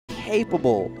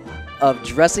capable of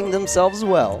dressing themselves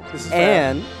well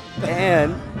and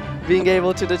being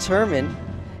able to determine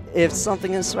if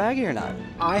something is swaggy or not.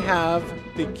 I have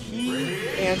the key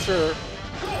answer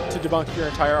to debunk your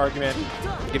entire argument.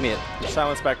 Give me it.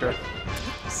 Silent Spectre.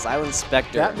 Silent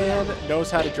Spectre. That man knows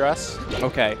how to dress.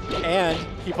 Okay. And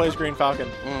he plays Green Falcon.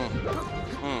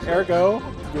 Ergo,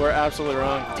 you are absolutely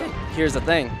wrong. Here's the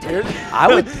thing. I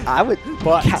would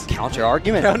But counter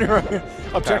argument.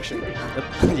 Objection.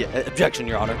 Yeah, objection,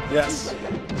 Your Honor. Yes.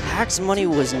 Hax Money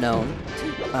was known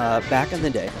back in the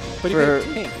day. But he played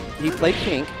pink. He played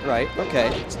pink, right?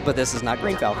 Okay. But this is not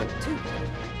Green Falcon.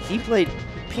 He played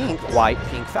pink, white,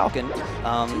 pink Falcon.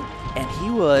 And he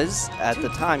was, at the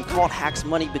time, called Hax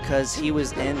Money because he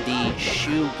was in the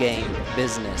shoe game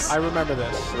business. I remember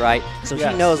this. Right? So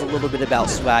Yes. he knows a little bit about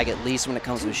swag, at least when it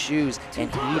comes to shoes,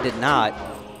 and he did not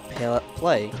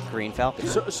play Green Falcon.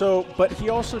 But he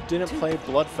also didn't play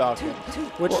Blood Falcon,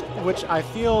 which I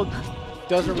feel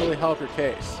doesn't really help your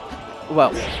case.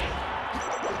 Well,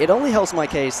 it only helps my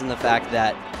case in the fact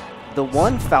that the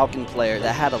one Falcon player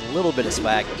that had a little bit of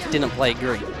swag didn't play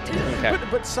green. Okay.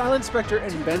 But Silent Spectre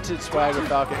invented swag with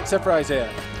Falcon, except for Isaiah.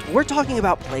 We're talking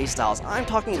about playstyles. I'm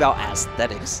talking about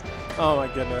aesthetics. Oh my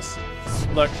goodness.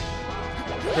 Look,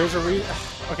 there's a reason.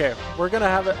 Okay, we're going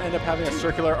to end up having a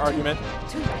circular argument.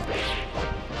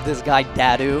 This guy,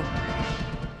 Dadu.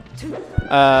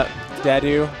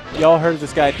 Dadu. Y'all heard of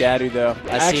this guy, Dadu, though.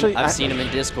 I've seen him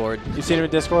in Discord. You've seen him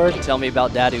in Discord? Tell me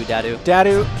about Dadu, Dadu.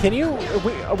 Dadu, can you...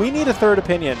 We need a third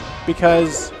opinion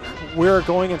because we're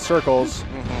going in circles.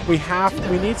 We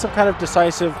need some kind of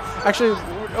decisive... Actually,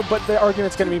 but the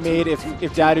argument's going to be made if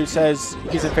Dadu says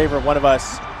he's in favor of one of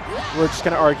us. We're just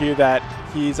going to argue that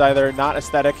he's either not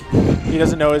aesthetic, he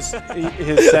doesn't know his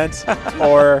sense,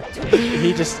 or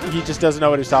he just doesn't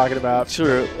know what he's talking about.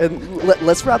 True. And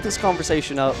let's wrap this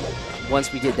conversation up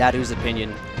once we get Dadu's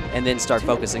opinion, and then start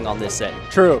focusing on this set.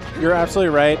 True. You're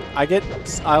absolutely right. I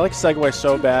like segue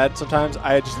so bad. Sometimes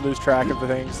I just lose track of the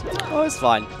things. Oh, it's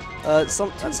fine.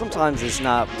 Sometimes it's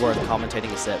not worth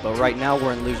commentating a set, but right now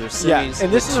we're in loser series. Yeah,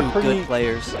 and this is two good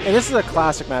players. And this is a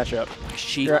classic matchup.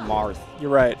 Sheik Marth.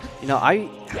 You're right. You know, I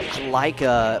like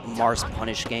Marth's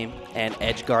punish game and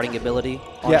edge guarding ability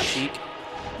on Sheik.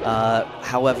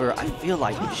 However, I feel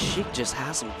like Sheik just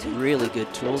has some really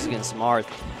good tools against Marth,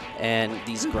 and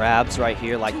these grabs right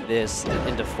here like this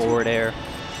into forward air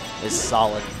is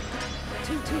solid.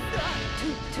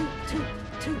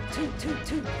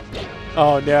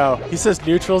 Oh no, he says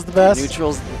neutral's the best.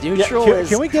 Neutral Yeah, is.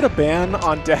 can we get a ban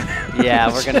on Dadu?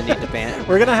 Yeah, we're gonna need to ban.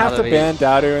 We're gonna have to ban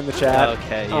Dadu in the chat.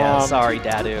 Okay, yeah, sorry,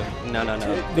 Dadu. No.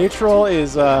 Neutral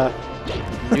is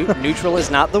Neutral is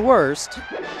not the worst.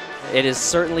 It is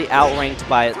certainly outranked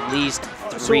by at least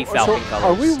 3 Falcon colors.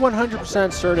 Are we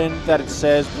 100% certain that it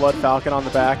says Blood Falcon on the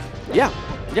back? Yeah,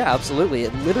 absolutely.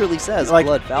 It literally says like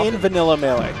Blood Falcon. in Vanilla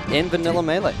Melee. In Vanilla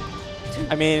Melee.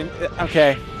 I mean,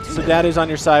 okay, so Dadu's on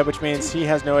your side, which means he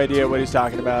has no idea what he's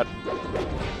talking about.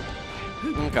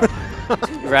 Okay.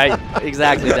 Right,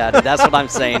 exactly, Dadu. That's what I'm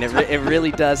saying. It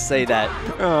really does say that.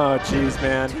 Oh, jeez,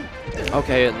 man.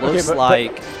 Okay, it looks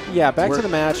like... yeah, back to the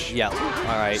match. Yeah,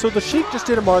 all right. So the Sheik just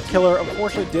did a Marth killer.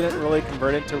 Unfortunately, didn't really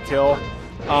convert it into a kill.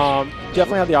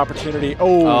 Definitely had the opportunity.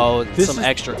 Oh, some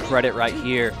extra credit right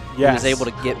here. Yes. He was able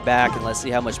to get back, and let's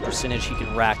see how much percentage he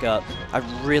can rack up. I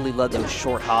really love those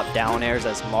short hop down airs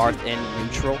as Marth in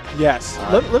neutral. Yes.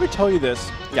 Let me tell you this.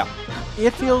 Yeah.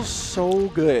 It feels so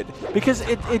good because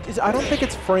I don't think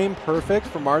it's frame perfect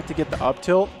for Marth to get the up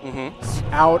tilt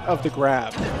out of the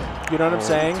grab. You know what I'm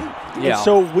saying? Yeah. And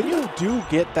so when you do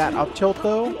get that up tilt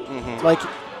though, like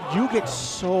you get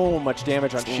so much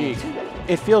damage on Sheik.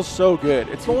 It feels so good.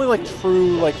 It's the only like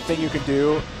true like thing you can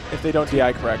do if they don't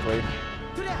DI correctly.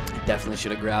 Definitely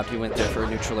should have grabbed. He went there for a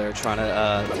neutral air, trying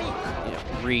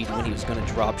to read when he was going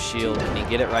to drop shield. Can he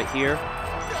get it right here?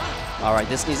 All right,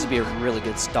 this needs to be a really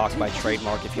good stock by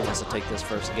Trademark if he wants to take this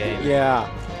first game. Yeah.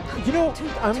 You know,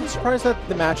 I'm surprised that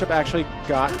the matchup actually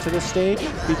got to this stage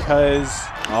because...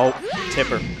 Oh,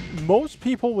 tipper. Most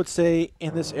people would say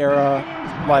in this era,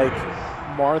 like,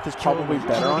 Marth is probably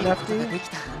better on FD.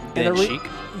 Than Sheik?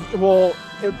 Well,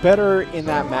 better in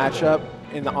that matchup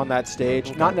on that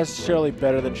stage. Not necessarily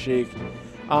better than Sheik.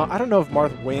 I don't know if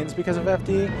Marth wins because of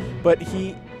FD, but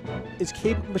he is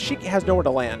capable. Sheik has nowhere to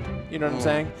land. You know what I'm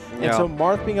saying? Yeah. And so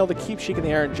Marth being able to keep Sheik in the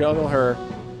air and juggle her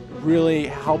really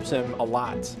helps him a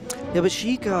lot. Yeah, but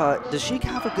Sheik, does Sheik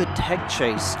have a good tech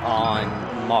chase on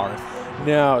Marth?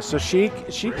 No, so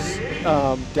Sheik's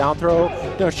down throw.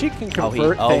 No, Sheik can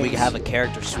convert things. We have a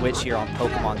character switch here on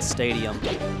Pokemon Stadium.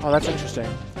 Oh, that's interesting.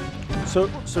 So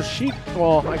Sheik,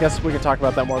 well, I guess we can talk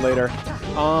about that more later.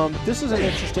 This is an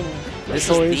interesting This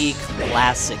choice. is the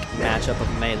classic matchup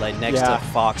of Melee next to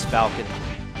Fox Falcon,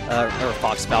 or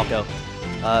Fox Falco.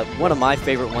 One of my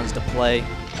favorite ones to play.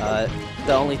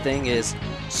 The only thing is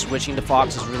switching to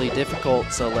Fox is really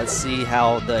difficult, so let's see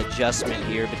how the adjustment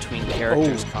here between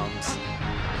characters comes.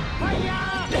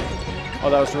 Oh,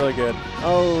 that was really good.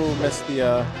 Oh, missed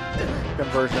the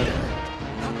conversion.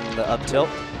 The up tilt.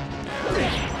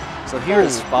 So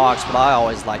here's Fox. What I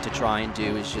always like to try and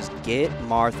do is just get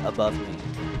Marth above me.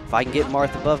 If I can get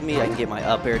Marth above me, I can get my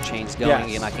up air chains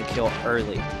going, and I can kill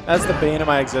early. That's the bane of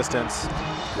my existence.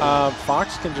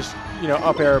 Fox can just,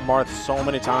 up air Marth so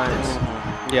many times.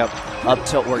 Yep. Up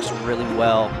tilt works really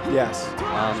well. Yes.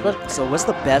 So what's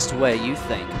the best way, you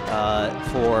think,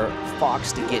 for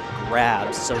Fox to get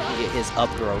grabs so he can get his up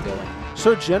throw going?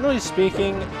 So generally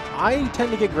speaking, I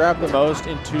tend to get grabbed the most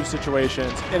in two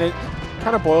situations, and it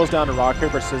kind of boils down to rock,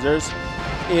 paper, scissors.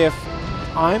 If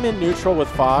I'm in neutral with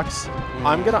Fox,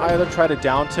 I'm going to either try to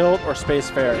down tilt or space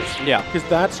fairs. Yeah. Because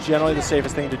that's generally the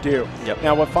safest thing to do. Yep.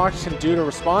 Now, what Fox can do to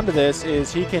respond to this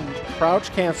is he can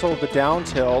crouch cancel the down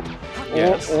tilt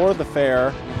or the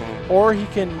fair, or he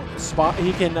can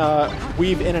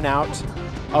weave in and out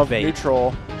of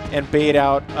neutral and bait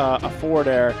out a forward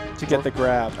air to get the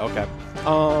grab. Okay.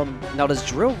 Now, does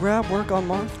drill grab work on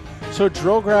Marth? So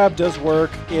drill grab does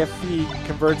work if he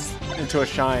converts into a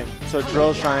shine. So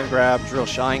drill, shine, grab. Drill,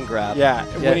 shine, grab. Yeah,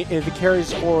 if he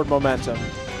carries forward momentum.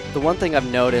 The one thing I've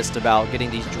noticed about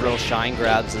getting these drill, shine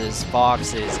grabs is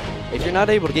Fox is if you're not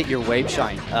able to get your wave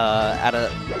shine at a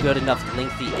good enough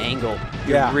lengthy angle,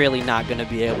 you're really not going to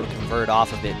be able to convert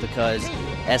off of it because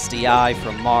SDI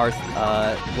from Marth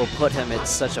will put him at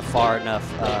such a far enough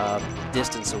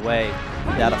distance away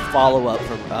that a follow-up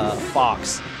from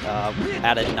Fox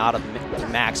at a not a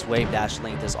max wave dash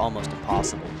length is almost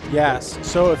impossible. Yes.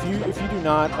 So if you do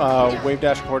not wave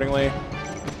dash accordingly,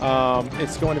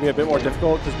 it's going to be a bit more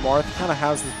difficult because Marth kind of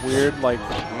has this weird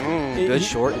good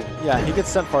short. Yeah, he gets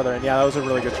sent farther in. Yeah, that was a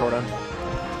really good short end.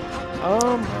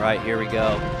 All right, here we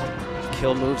go.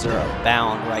 Kill moves are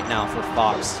abound right now for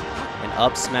Fox. An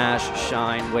up smash,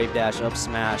 shine, wave dash, up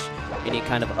smash, any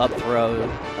kind of up throw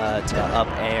to up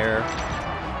air.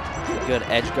 A good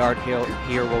edge guard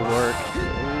here will work.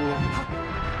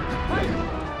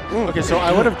 Okay, so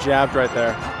I would have jabbed right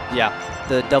there. Yeah,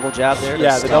 the double jab there.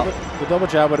 Yeah, the double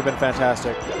jab would have been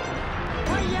fantastic.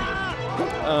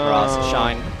 Cross,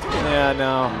 shine. Yeah,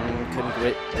 no.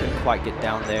 Couldn't quite get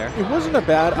down there. It wasn't a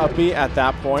bad up B at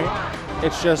that point.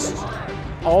 It's just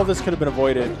all of this could have been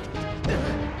avoided.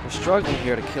 We're struggling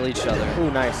here to kill each other.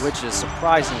 Ooh, nice. Which is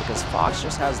surprising because Fox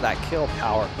just has that kill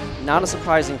power. Not as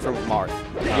surprising for Marth.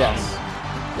 Yes.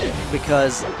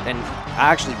 Because, and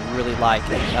I actually really like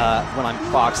it when I'm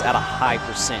Fox at a high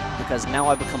percent because now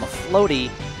I become a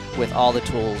floaty with all the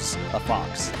tools of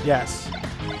Fox. Yes.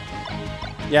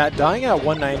 Yeah, dying at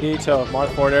 190 to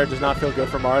Marth forward air does not feel good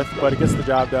for Marth, but it gets the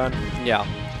job done. Yeah.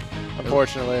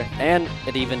 Unfortunately. And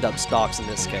it evened up stocks in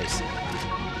this case.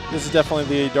 This is definitely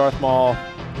the Darth Maul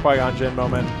Qui-Gon Jinn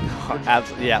moment.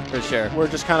 Absolutely, yeah, for sure. We're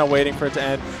just kind of waiting for it to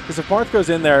end. Because if Marth goes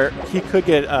in there, he could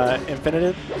get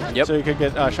infinited. Yep. So he could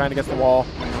get shine against the wall.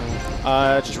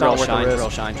 It's just drill, not worth shine, the risk. drill,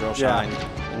 shine, drill, shine.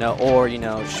 Or,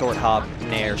 short hop,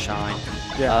 nair, shine.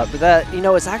 Yeah. But that,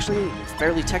 it's actually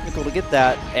fairly technical to get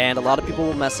that, and a lot of people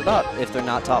will mess it up if they're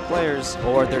not top players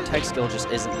or their tech skill just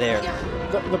isn't there.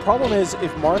 The problem is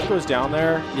if Marth goes down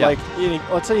there,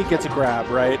 let's say he gets a grab,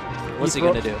 right? What's he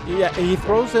going to do? Yeah, he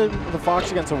throws the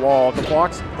Fox against a wall. The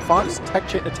Fox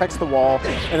techs the wall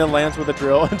and then lands with a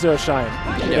drill into a shine.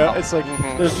 You know, it's like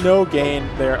there's no gain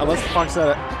there unless the Fox is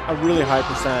at a really high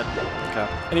percent. Okay.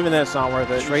 And even then, it's not worth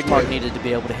it. Trademark needed to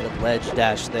be able to hit a ledge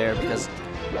dash there because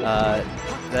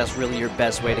that's really your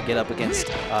best way to get up against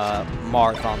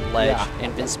Marth on ledge. Yeah.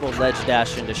 Invincible ledge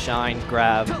dash into shine,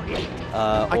 grab,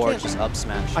 or just up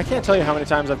smash. I can't tell you how many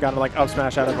times I've gotten like up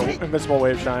smash out of an invincible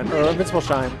wave shine, or invincible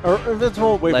shine, or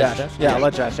invincible wave dash. Yeah,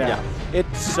 ledge dash, yeah. It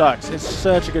sucks. It's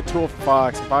such a good tool for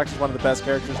Fox. Fox is one of the best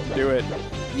characters to do it.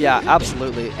 Yeah,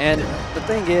 absolutely. And the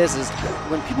thing is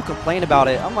when people complain about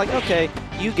it, I'm like, okay,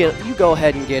 you go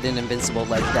ahead and get an invincible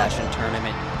ledge dash in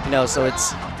tournament. So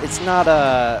it's not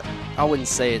I wouldn't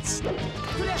say it's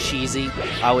cheesy.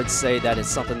 I would say that it's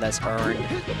something that's earned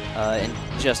and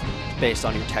just based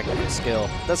on your technical skill.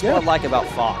 That's what I like about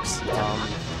Fox.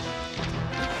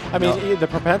 I mean, the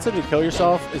propensity to kill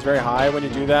yourself is very high when you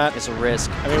do that. It's a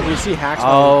risk. I mean, we see hacks.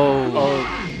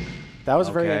 That was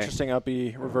a very interesting up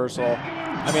B reversal.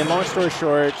 I mean, long story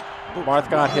short, Marth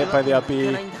got hit by the up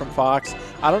B from Fox.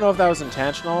 I don't know if that was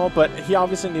intentional, but he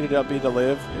obviously needed up B to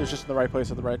live. It was just in the right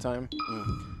place at the right time.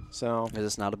 So is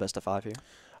this not a best of 5 here?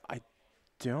 I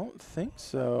don't think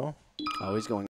so. Oh, he's going